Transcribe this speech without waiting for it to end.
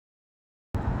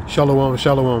Shalom,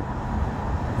 shalom.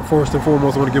 First and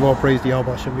foremost, I want to give all praise to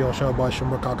Yahweh Shem Yahshua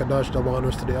B'Shem Rakakadash, double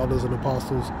honors to the elders and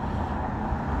apostles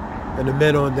and the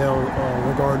men on down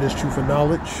regarding this truth and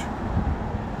knowledge.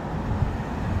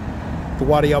 The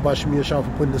Wadi Yahweh Shem Yahshua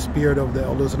for putting the spirit of the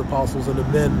elders and apostles and the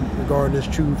men regarding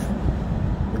this truth,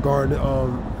 regarding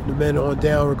the men on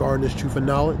down regarding this truth and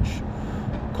knowledge.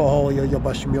 Call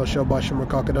Yahweh Shem Yahshua B'Shem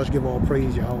Rakakadash, give all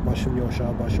praise Yahweh Shem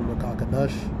Yahshua B'Shem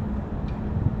Rakakadash.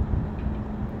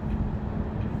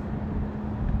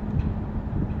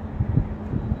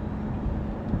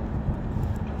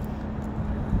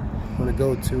 I'm going to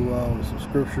go to some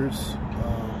scriptures.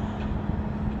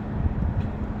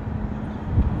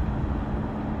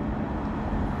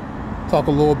 Talk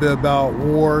a little bit about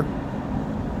war,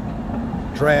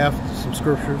 draft, some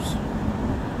scriptures.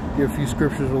 Give a few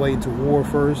scriptures relating to war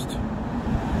first.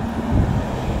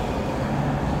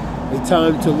 A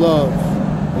time to love,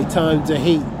 a time to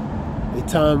hate, a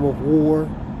time of war,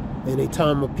 and a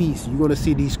time of peace. You're going to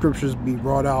see these scriptures be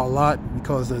brought out a lot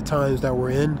because of the times that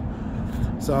we're in.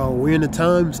 So we're in the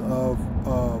times of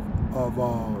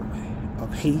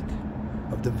hate,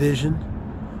 of division,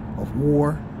 of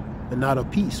war, and not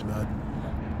of peace, man.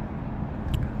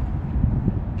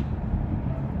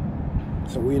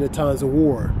 So we're in the times of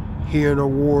war, hearing of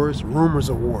wars, rumors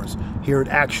of wars, hearing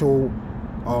actual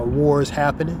wars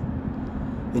happening,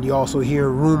 and you also hear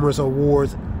rumors of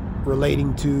wars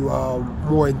relating to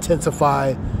more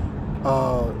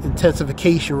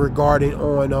intensification regarding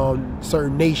on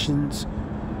certain nations.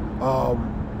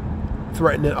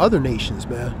 Threatening other nations,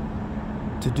 man,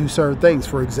 to do certain things.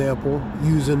 For example,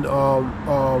 using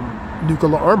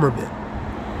nuclear armament.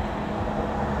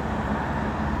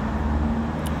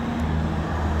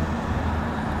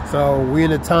 So we're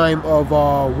in a time of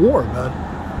war, man.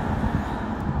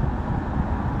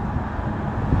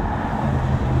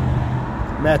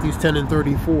 Matthew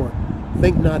 10:34.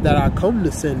 Think not that I come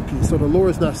to send peace. So the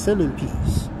Lord is not sending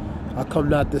peace. I come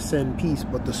not to send peace,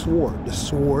 but the sword. The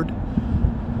sword,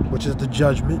 which is the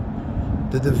judgment,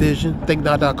 the division. Think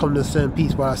not that I come to send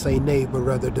peace, but I say nay, but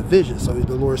rather division. So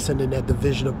the Lord is sending that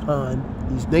division upon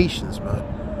these nations, man.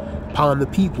 Upon the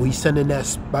people. He's sending that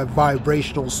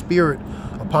vibrational spirit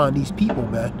upon these people,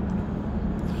 man.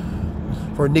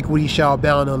 For iniquity shall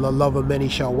abound, and the love of many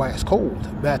shall wax cold.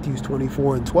 Matthew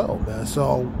 24:12, man.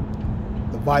 So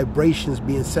the vibrations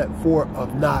being set forth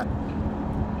of not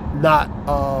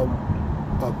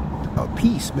a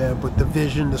peace, man, but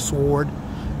division, the sword,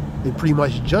 and pretty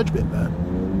much judgment, man.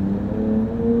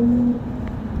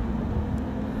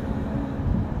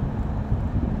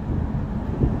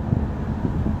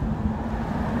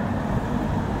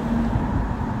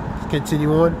 Let's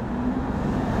continue on.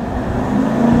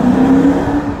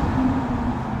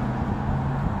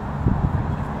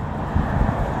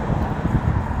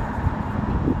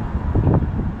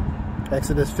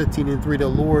 Exodus 15:3, the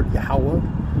Lord Yahweh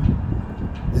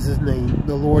is his name.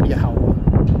 The Lord Yahweh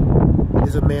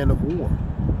is a man of war.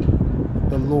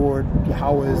 The Lord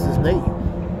Yahweh is his name.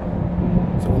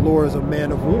 So the Lord is a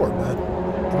man of war, man.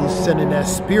 And he's sending that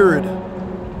spirit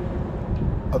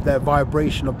of that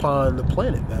vibration upon the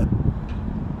planet, man.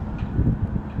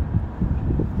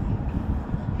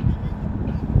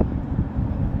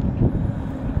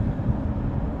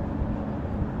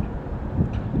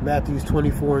 Matthew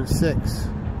 24:6.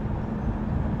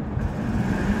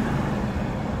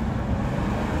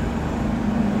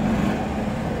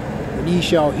 And ye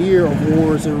shall hear of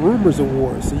wars and rumors of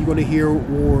wars. So you're going to hear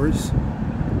wars,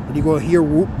 and you're going to hear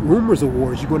rumors of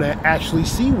wars. You're going to actually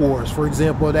see wars. For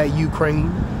example, that Ukraine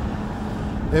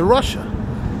and Russia.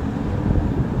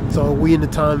 So we in the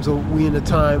time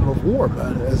of war,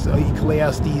 man. As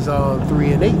Ecclesiastes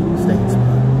 3:8 states,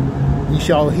 man. Ye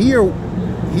shall hear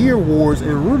wars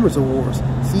and rumors of wars.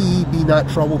 See ye, be not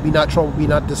troubled, be not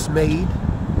dismayed.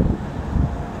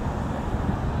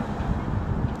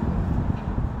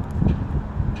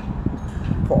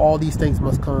 For all these things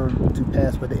must come to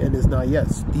pass, but the end is not yet.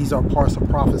 These are parts of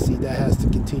prophecy that has to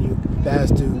continue. That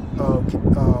has to a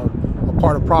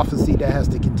part of prophecy that has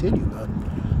to continue, man.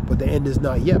 But the end is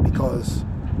not yet, because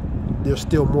there's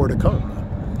still more to come.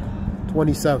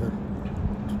 24:7.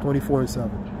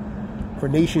 For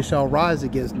nation shall rise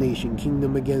against nation,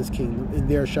 kingdom against kingdom, and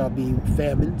there shall be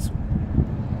famines,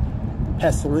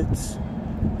 pestilence,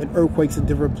 and earthquakes in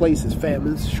different places.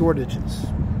 Famines, shortages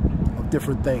of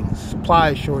different things.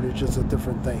 Supply shortages of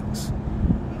different things.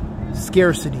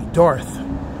 Scarcity, dearth.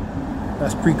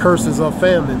 That's precursors of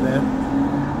famine, man.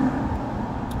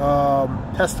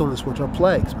 Pestilence, which are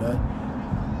plagues, man.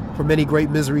 For many great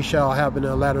misery shall happen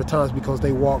in the latter times, because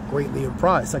they walk greatly in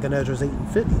pride. 2 Ezra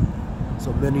 8:50.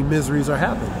 So many miseries are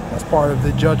happening. That's part of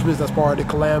the judgments, that's part of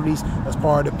the calamities, that's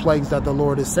part of the plagues that the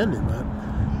Lord is sending, man.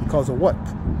 Because of what?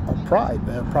 Of pride,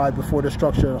 man. Pride before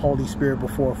destruction and the Holy Spirit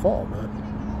before a fall, man.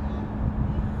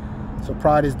 So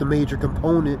pride is the major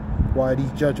component why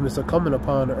these judgments are coming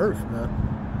upon the earth, man.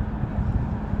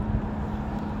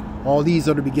 All these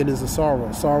are the beginnings of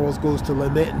sorrow. Sorrows goes to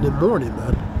lamenting and mourning,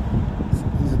 man.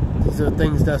 These are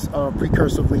things that's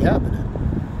precursively happening.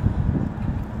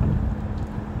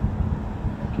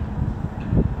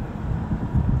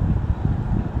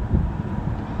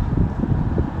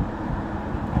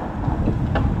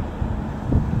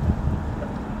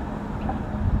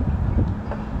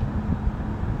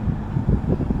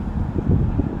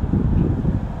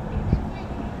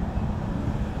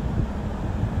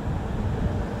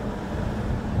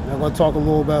 I'm going to talk a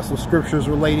little about some scriptures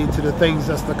relating to the things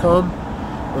that's to come,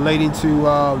 relating to,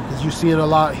 because you're seeing a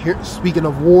lot here, speaking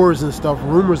of wars and stuff,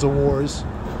 rumors of wars,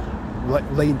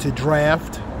 relating to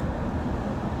draft,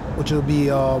 which will be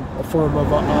a form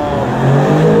of a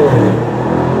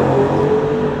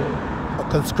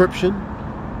conscription,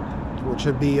 which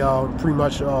would be pretty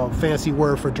much a fancy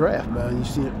word for draft, man. You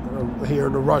see it here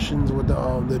in the Russians with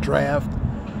the draft.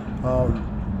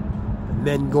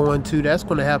 Men going to, that's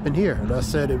going to happen here. And I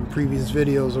said in previous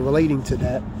videos relating to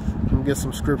that. We'll get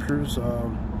some scriptures. Let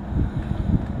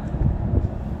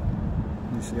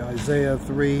me see, Isaiah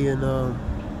 3 and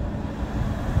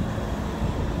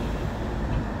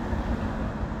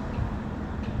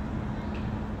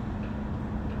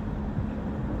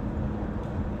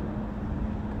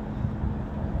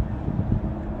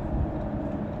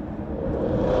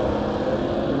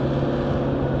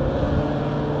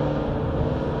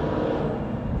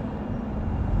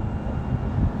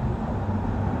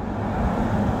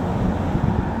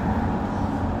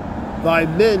thy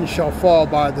men shall fall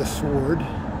by the sword,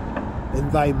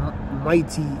 and thy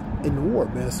mighty in war,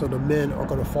 man. So the men are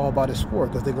going to fall by the sword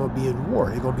because they're going to be in war.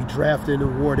 They're going to be drafted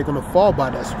in war. They're going to fall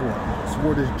by that sword.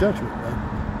 Sword is judgment, man.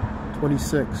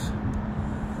 26.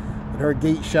 And her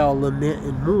gate shall lament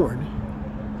and mourn.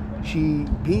 She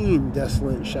being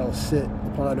desolate shall sit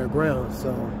upon her ground.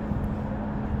 So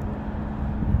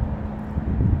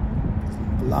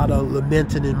a lot of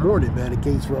lamenting and mourning, man. The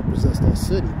gates represents that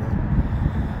city, man.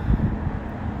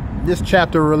 This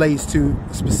chapter relates to,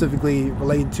 specifically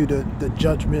relating to the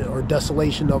judgment or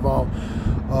desolation of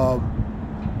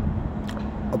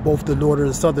both the northern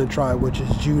and southern tribe, which is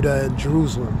Judah and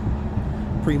Jerusalem.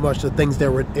 Pretty much the things that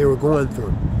they were going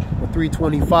through. But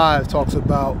 325 talks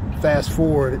about, fast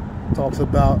forward, it talks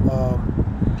about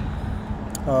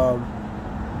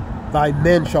thy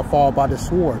men shall fall by the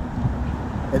sword,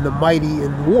 and the mighty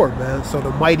in war, man. So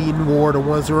the mighty in war, the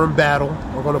ones who are in battle,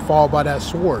 are going to fall by that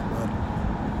sword, man.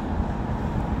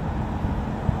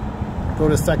 Go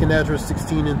to 2nd Ezra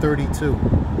 16 and 32.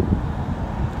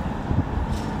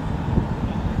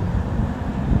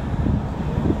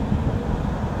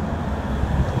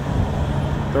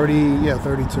 Yeah,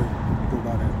 32. Go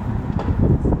by that.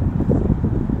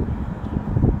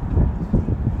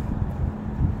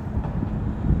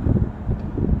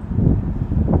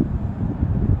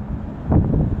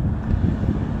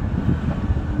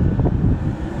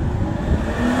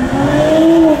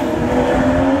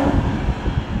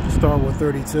 Start with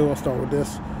 32. I'll start with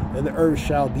this. And the earth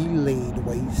shall be laid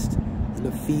waste, and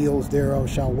the fields thereof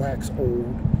shall wax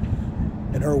old,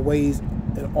 and her ways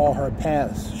and all her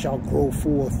paths shall grow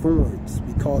full of thorns,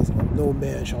 because no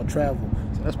man shall travel.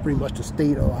 So that's pretty much the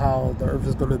state of how the earth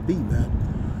is going to be, man.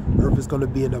 The earth is going to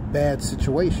be in a bad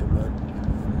situation, man.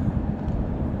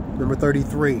 Number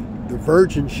 33. The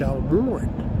virgin shall mourn,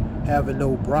 having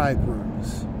no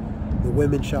bridegrooms. The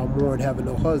women shall mourn, having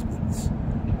no husbands.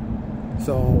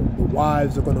 So the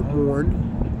wives are going to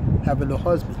mourn, having no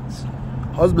husbands.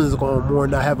 Husbands are going to mourn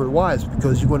not having wives,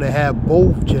 because you're going to have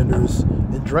both genders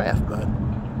in draft, man.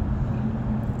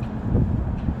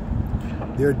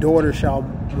 Their daughter shall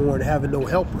mourn, having no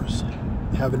helpers.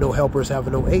 Having no helpers,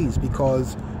 having no aids,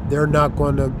 because they're not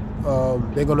going to,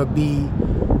 they're going to be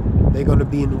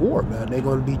in war, man. They're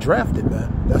going to be drafted, man.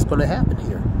 That's going to happen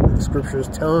here. The scripture is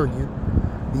telling you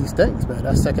these things, man.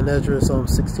 That's 2nd Ezra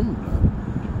 16, man.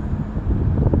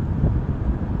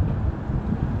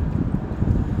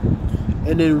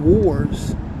 And in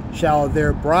wars shall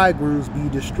their bridegrooms be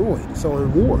destroyed. So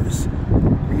in wars,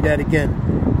 read that again.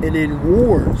 And in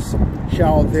wars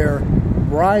shall their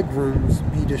bridegrooms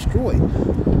be destroyed.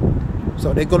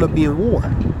 So they're going to be in war.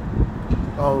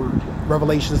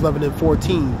 Revelations 11 and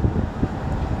 14.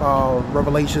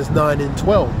 Revelations 9 and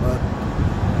 12.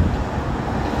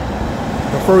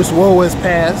 The first woe is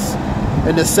past,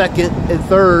 and the second and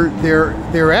third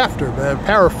thereafter, man.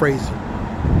 Paraphrasing.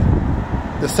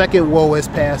 The second woe is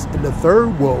past, and the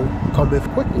third woe cometh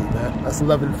quickly, man. That's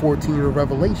 11:14 of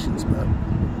Revelations,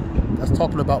 man. That's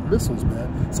talking about missiles,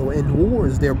 man. So in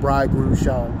wars, their bridegrooms be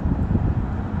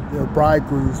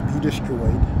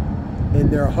destroyed,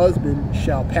 and their husband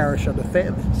shall perish under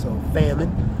famine. So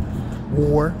famine,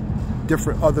 war,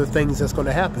 different other things that's going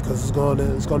to happen, because it's going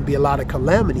to be a lot of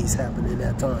calamities happening in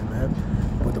that time, man.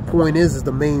 But the point is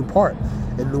the main part.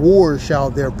 In war shall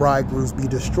their bridegrooms be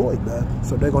destroyed, man.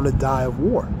 So they're going to die of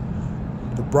war.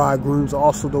 The bridegrooms,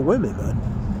 also the women, man.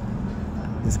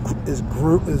 It's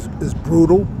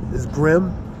brutal, it's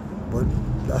grim, but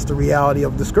that's the reality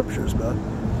of the scriptures, man.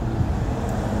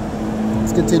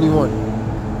 Let's continue on.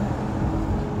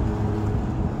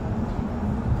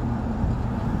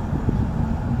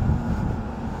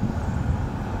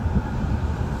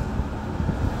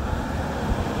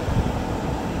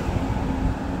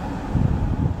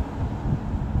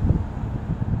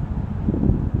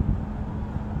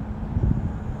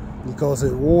 Because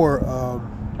in war,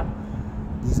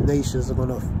 these nations are going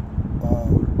to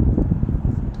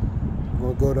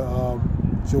go to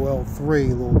Joel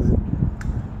 3 a little bit.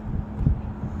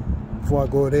 Before I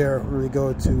go there, I'm going to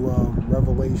go to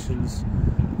Revelations.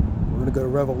 I'm going to go to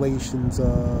Revelations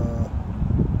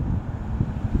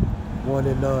 1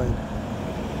 and 9,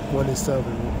 1 and 7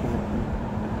 real quick.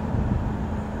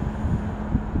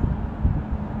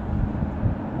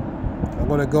 I'm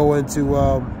going to go into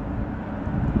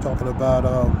talking about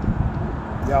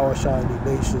Yahushua and the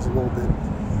nations a little bit.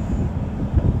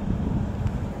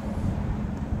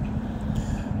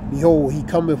 Behold, he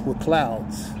cometh with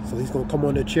clouds. So he's going to come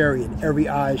on the chariot, and every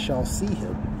eye shall see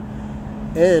him.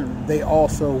 And they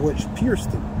also which pierced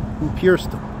him. Who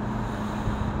pierced him?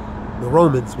 The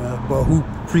Romans, man. But who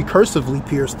precursively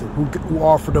pierced him? Who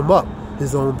offered him up?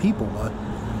 His own people, man.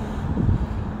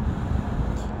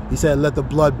 He said, let the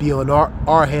blood be on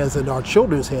our hands and our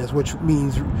children's hands, which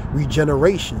means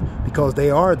regeneration, because they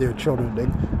are their children. They're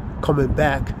coming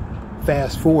back,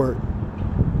 fast forward,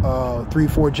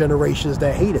 3-4 generations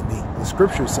that hated me, the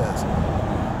scripture says.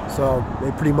 So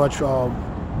they pretty much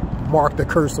marked the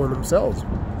curse on themselves.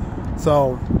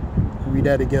 So, read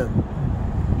that again.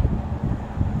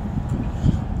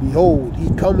 Behold, he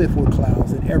cometh with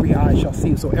clouds, and every eye shall see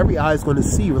him. So every eye is going to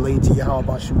see relating to Yahweh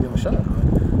Bashim Yahushua,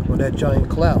 on that giant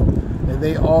cloud. And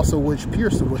they also which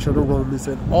pierced him, which are the Romans,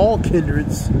 and all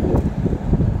kindreds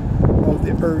of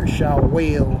the earth shall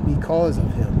wail because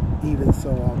of him. Even so,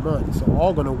 amen. So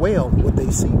all going to wail what they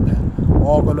see, man.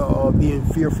 All going to be in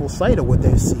fearful sight of what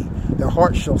they see. Their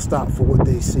hearts shall stop for what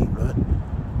they see, man.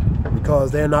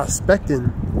 Because they're not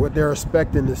expecting what they're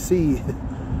expecting to see.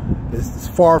 It's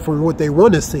far from what they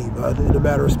want to see, man. In a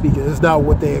matter of speaking, it's not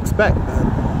what they expect,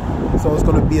 man. So it's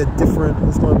going to be a different.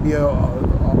 It's going to be a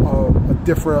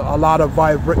different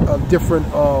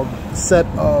set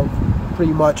of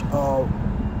pretty much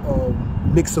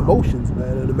mixed emotions,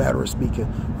 man. In a matter of speaking,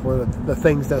 for the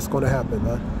things that's going to happen,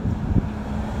 man.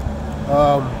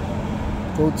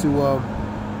 Go to.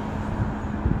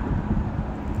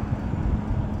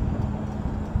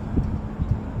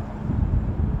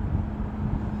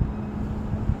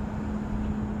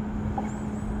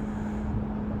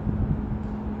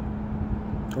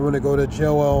 I'm going to go to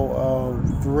Joel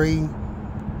 3.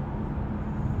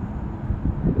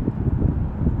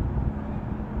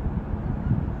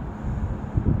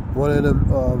 One of them,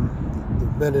 the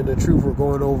men in the truth were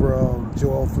going over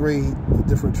Joel 3, the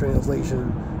different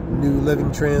translation, New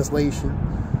Living Translation.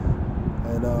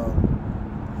 And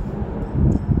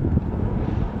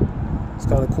it's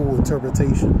kind of cool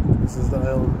interpretation. This is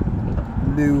the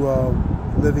New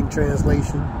Living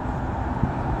Translation.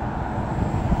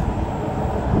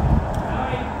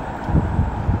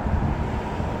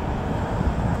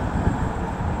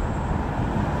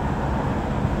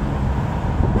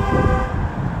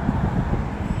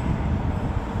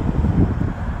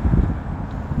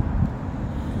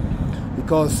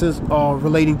 Because since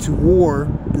relating to war,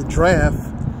 the draft,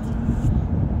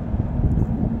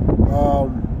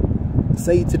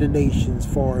 say to the nations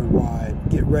far and wide,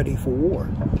 get ready for war.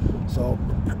 So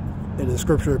in the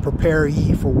scripture, prepare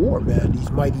ye for war, man.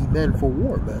 These mighty men for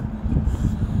war, man.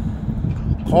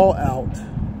 Call out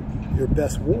your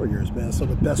best warriors, man. So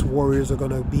the best warriors are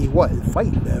going to be what? In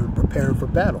fight, man. Preparing for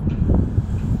battle.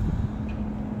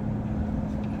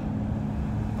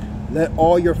 Let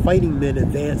all your fighting men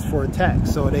advance for attack.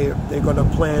 So they're going to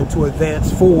plan to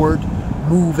advance forward,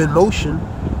 move in motion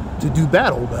to do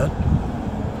battle, man.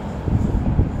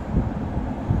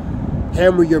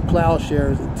 Hammer your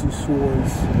plowshares into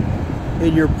swords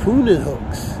and your pruning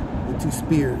hooks into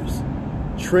spears.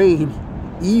 Train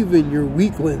even your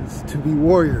weaklings to be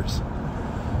warriors.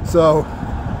 So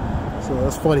So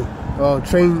that's funny.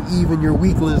 Train even your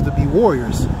weaklings to be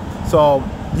warriors. So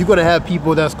you're going to have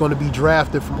people that's going to be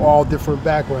drafted from all different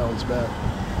backgrounds, man.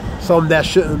 Some that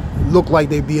shouldn't look like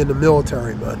they be in the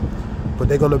military, man. But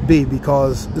they're going to be,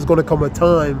 because it's going to come a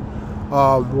time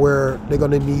where they're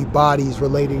going to need bodies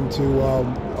relating to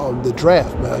the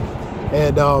draft, man.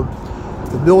 And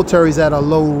the military's at a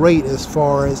low rate as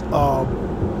far as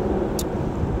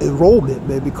enrollment,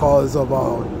 man, because of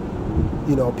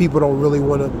you know, people don't really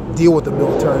want to deal with the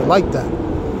military like that.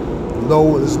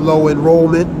 Low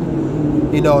enrollment.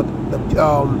 You know,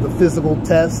 the physical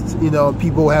test. You know,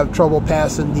 people have trouble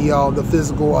passing the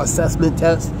physical assessment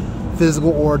test,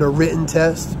 physical or the written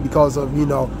test, because of, you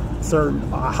know, certain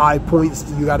high points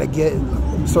you got to get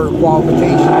in certain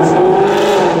qualifications.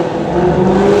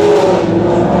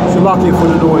 So lucky for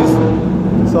the noise.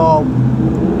 So,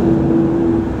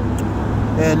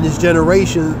 and this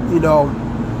generation, you know,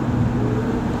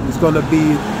 it's going to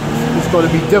be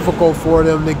difficult for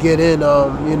them to get in,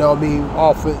 you know, I mean,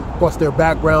 off it, plus their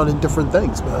background in different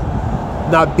things,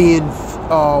 man. Not being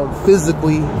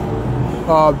physically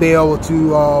be able to,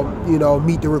 you know,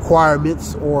 meet the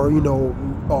requirements, or, you know,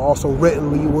 also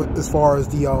writtenly as far as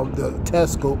the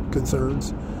test scope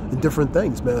concerns and different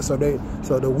things, man. So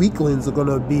the weaklings are going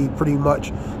to be pretty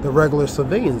much the regular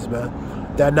civilians, man.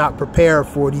 They're not prepared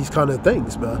for these kind of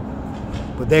things, man.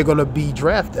 But they're going to be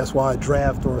drafted. That's why a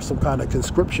draft, or some kind of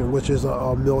conscription, which is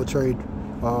a military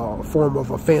form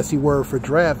of a fancy word for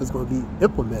draft, is going to be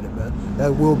implemented, man.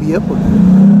 That will be implemented.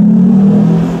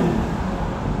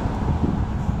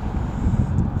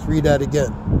 Let's read that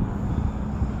again.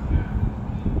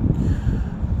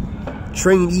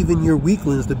 Train even your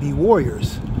weaklings to be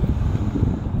warriors.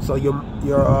 So your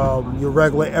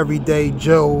regular everyday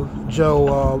Joe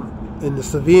in the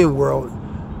civilian world,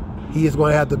 he is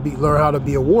going to have to learn how to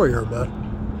be a warrior, man.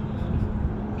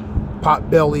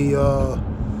 Potbelly,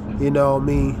 you know what I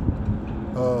mean,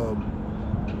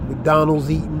 McDonald's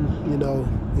eating, you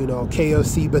know,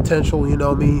 KFC potential, you know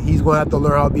what I mean. He's going to have to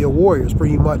learn how to be a warrior. It's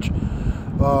pretty much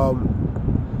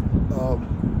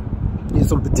get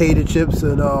some potato chips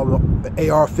and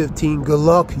AR-15. Good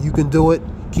luck. You can do it.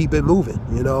 Keep it moving.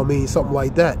 You know what I mean? Something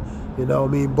like that. You know what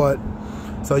I mean? But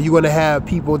so you're going to have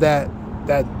people that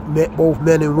both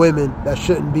men and women that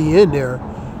shouldn't be in there,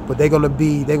 but they're going to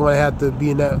have to be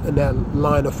in that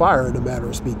line of fire, in a matter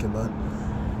of speaking, man.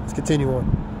 Let's continue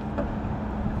on.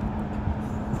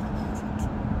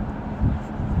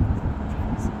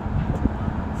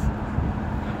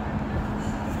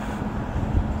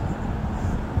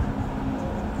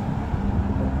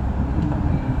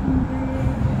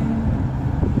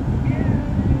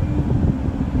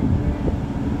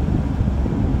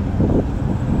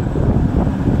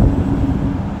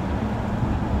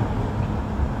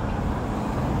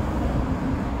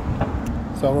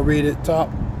 So I'm going to read it top.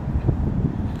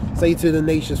 Say to the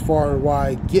nations far and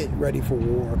wide, get ready for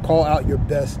war. Call out your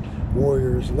best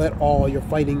warriors. Let all your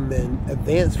fighting men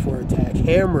advance for attack.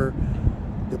 Hammer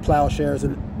the plowshares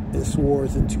and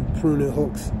swords into pruning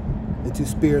hooks, into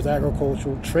spears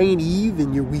agricultural. Train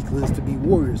even your weaklings to be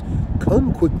warriors.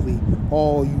 Come quickly,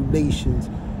 all you nations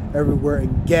everywhere,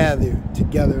 and gather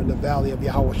together in the valley of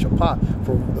Yahweh Shaphat,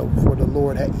 for the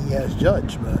Lord he has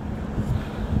judged, man.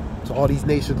 So all these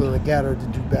nations are going to gather to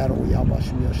do battle with Yahweh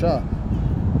Shaphat.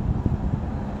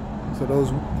 So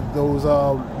those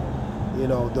you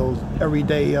know, those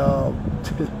everyday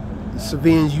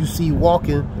civilians you see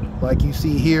walking, like you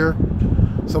see here,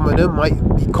 some of them might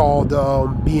be called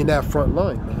be in that front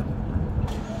line, man.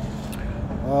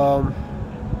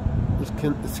 Let's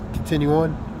continue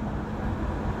on.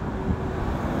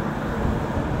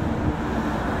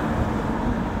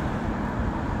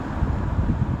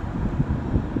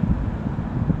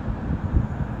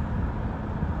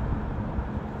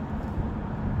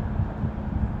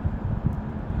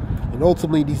 And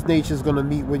ultimately, these nations are going to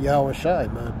meet with Yahweh Shai,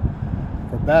 man,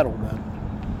 for battle, man.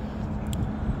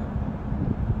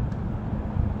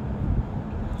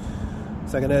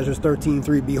 Second Ezra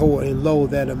 13:3. Behold, and lo,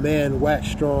 that a man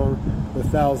waxed strong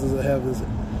with thousands of heavens.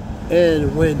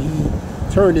 And when he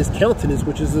turned his countenance,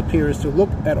 which is his appearance, to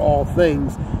look at all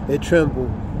things, it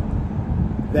trembled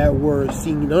that were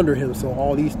seen under him. So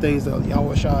all these things that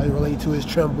Yahweh Shai relate to his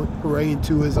tremble, relate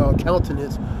to his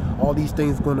countenance. All these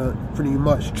things gonna pretty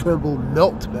much tremble,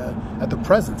 melt, man, at the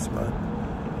presence, man.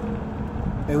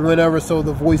 And whenever so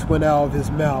the voice went out of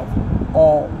his mouth,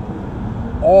 all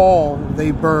they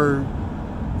burned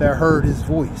that heard his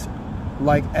voice,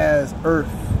 like as earth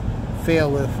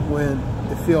faileth when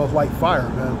it feels like fire,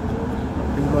 man.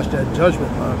 Pretty much that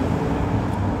judgment, man.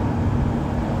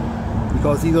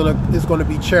 Because it's gonna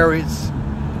be chariots,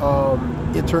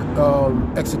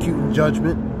 executing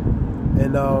judgment,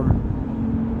 and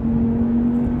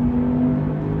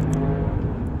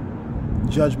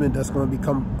judgment that's going to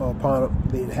become upon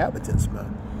the inhabitants,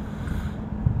 man.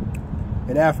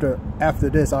 And after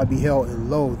this I beheld, and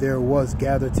lo, there was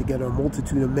gathered together a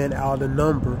multitude of men out of the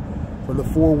number from the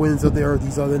four winds of the earth,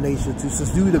 these other nations, to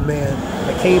subdue the man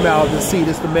that came out of the sea.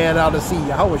 This the man out of the sea,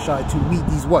 Yahushua, to meet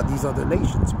these what? These other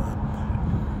nations, man.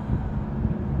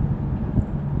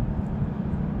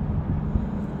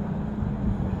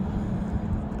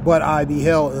 But I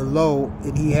beheld, and lo,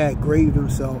 and he had graved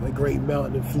himself a great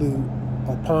mountain, and flew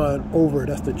upon over,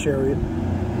 that's the chariot.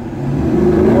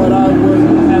 But I would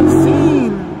have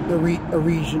seen a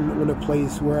region on a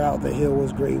place whereout the hill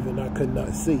was graven, I could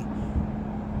not see.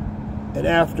 And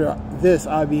after this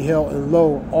I beheld, and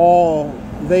lo, all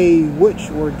they which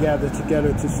were gathered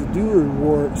together to subdue him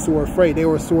were sore afraid. They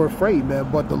were sore afraid, man,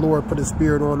 but the Lord put a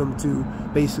spirit on them to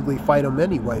basically fight them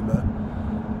anyway,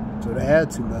 man. So they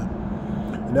had to, man.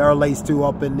 And that relates to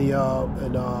up in the,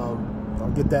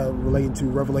 I'll get that relating to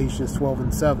Revelations 12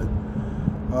 and 7.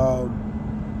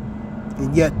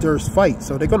 And yet there's fight.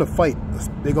 So they're going to fight.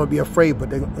 They're going to be afraid, but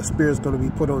the spirit's going to be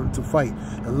put on to fight.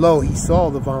 And lo, he saw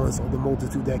the violence of the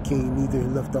multitude that came, neither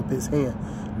lift up his hand,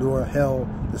 nor held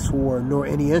the sword, nor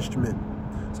any instrument.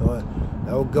 So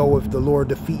that will go with the Lord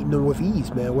defeating them with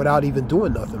ease, man, without even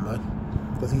doing nothing, man.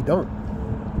 Because he don't.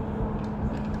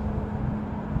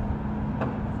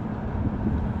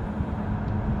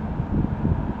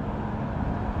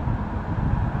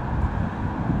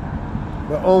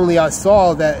 But only I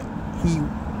saw that he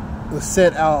was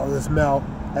sent out of his mouth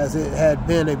as it had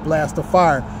been a blast of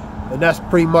fire, and that's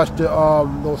pretty much the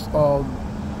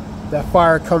that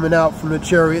fire coming out from the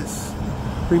chariots,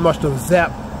 pretty much to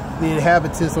zap the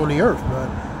inhabitants on the earth, man.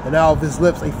 And out of his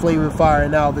lips a flaming fire,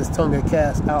 and out of his tongue it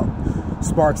cast out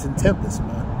sparks and tempests,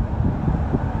 man.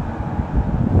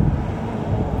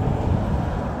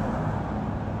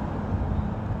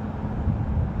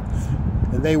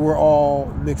 And they were all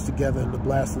mixed together in the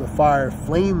blast of the fire,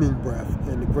 flaming breath,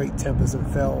 and the great tempest, and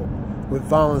fell with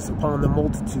violence upon the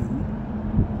multitude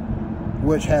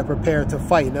which had prepared to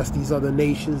fight. And that's these other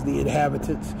nations, the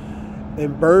inhabitants,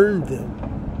 and burned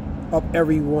them up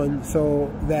everyone,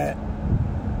 so that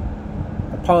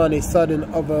upon a sudden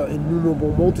of an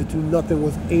innumerable multitude nothing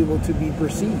was able to be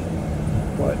perceived,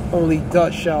 but only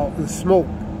dust, shout, and smoke.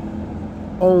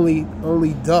 Only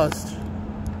dust.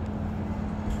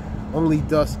 Only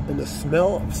dust and the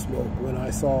smell of smoke. When I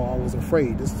saw, I was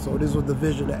afraid. So this was the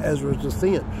vision that Ezra was just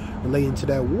seeing relating to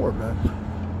that war, man.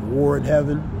 The war in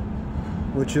heaven,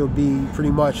 which will be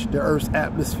pretty much the Earth's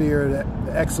atmosphere, the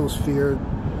exosphere,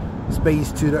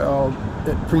 space to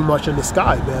the pretty much in the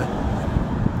sky,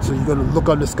 man. So you're gonna look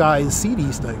on the sky and see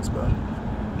these things, man.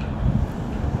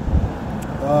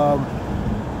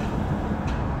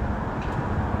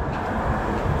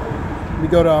 Let me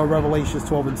go to Revelations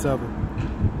 12 and 7.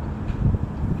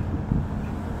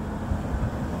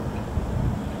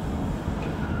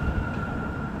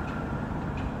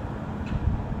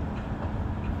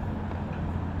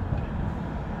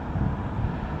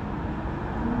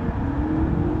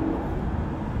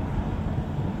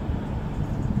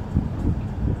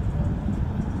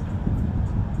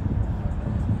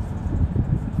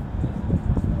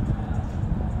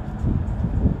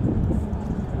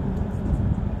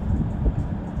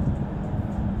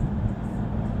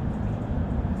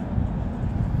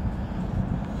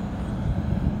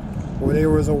 Where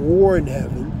there was a war in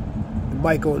heaven, and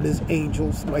Michael and his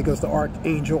angels, Michael's the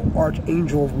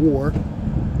archangel of war,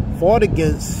 fought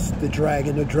against the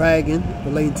dragon. The dragon,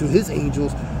 relating to his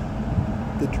angels,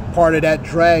 the part of that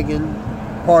dragon,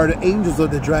 part of the angels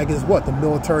of the dragon is what? The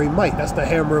military might. That's the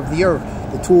hammer of the earth,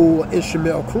 the tool,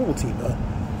 instrument of cruelty, man.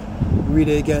 Read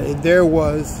it again. And there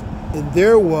was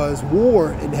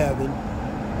war in heaven,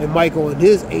 and Michael and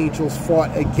his angels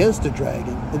fought against the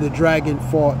dragon, and the dragon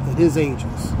fought and his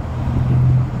angels.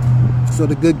 So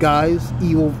the good guys,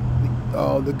 evil,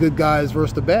 the good guys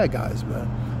versus the bad guys, man.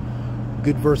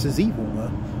 Good versus evil,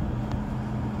 man.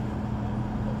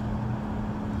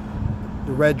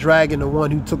 The red dragon, the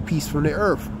one who took peace from the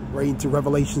earth, right into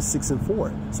Revelation 6 and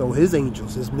 4. So his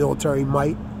angels, his military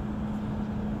might.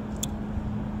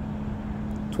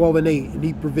 12 and 8, and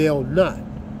he prevailed not,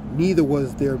 neither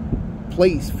was their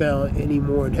place found any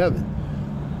more in heaven.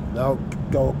 Now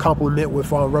go complement with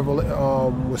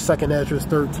 2nd Ezra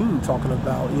 13, talking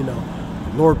about, you know,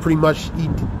 the Lord pretty much, he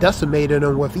decimated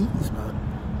them with ease, man.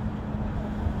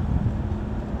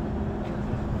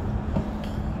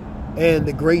 And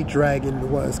the great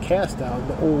dragon was cast out,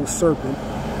 the old serpent,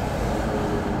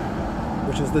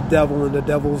 which is the devil, and the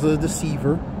devil's a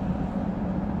deceiver,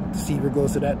 Deceiver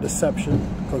goes to that deception,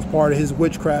 because part of his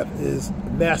witchcraft is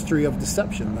mastery of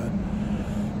deception, man.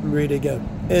 Let me read it again.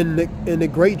 And the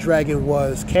great dragon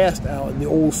was cast out, and the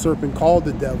old serpent called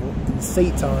the devil, and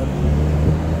Satan,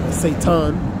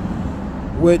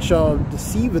 which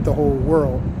deceiveth the whole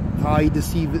world. How he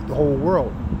deceiveth the whole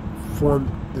world? From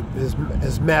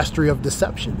his mastery of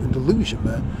deception and delusion,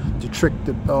 man, to trick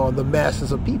the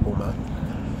masses of people, man.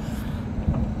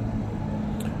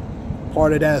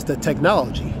 Part of that is the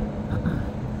technology.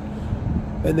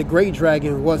 And the great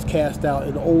dragon was cast out,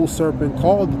 and the old serpent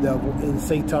called the devil, and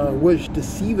Satan, which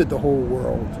deceiveth the whole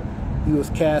world. He was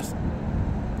cast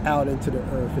out into the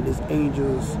earth, and his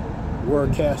angels were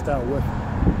cast out with him.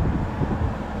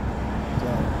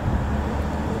 So,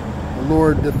 the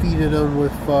Lord defeated him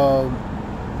with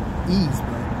ease,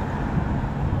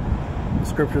 man. The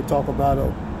scripture talk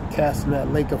about casting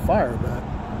that lake of fire, man.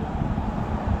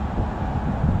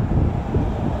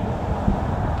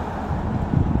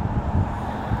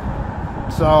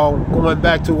 So going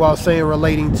back to what I was saying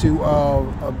relating to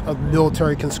a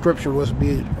military conscription, which would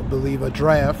be, I believe, a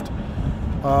draft.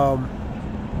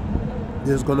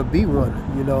 There's going to be one,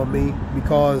 you know what I mean?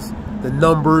 Because the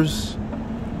numbers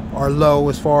are low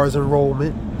as far as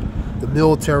enrollment. The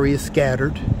military is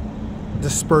scattered,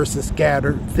 dispersed and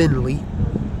scattered thinly.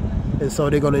 And so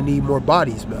they're going to need more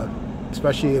bodies, man.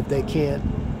 Especially if they can't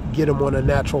get them on a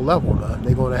natural level, man.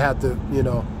 They're going to have to, you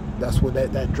know, that's where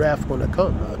that draft's going to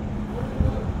come, man.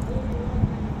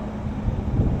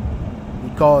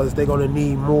 Because they're going to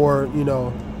need more, you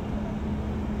know,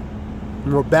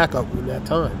 more backup in that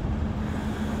time.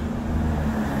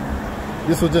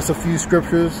 This was just a few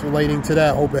scriptures relating to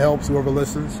that. Hope it helps whoever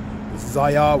listens. This is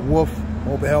Ayah Wolf.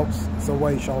 Hope it helps. Some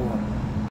way, inshallah.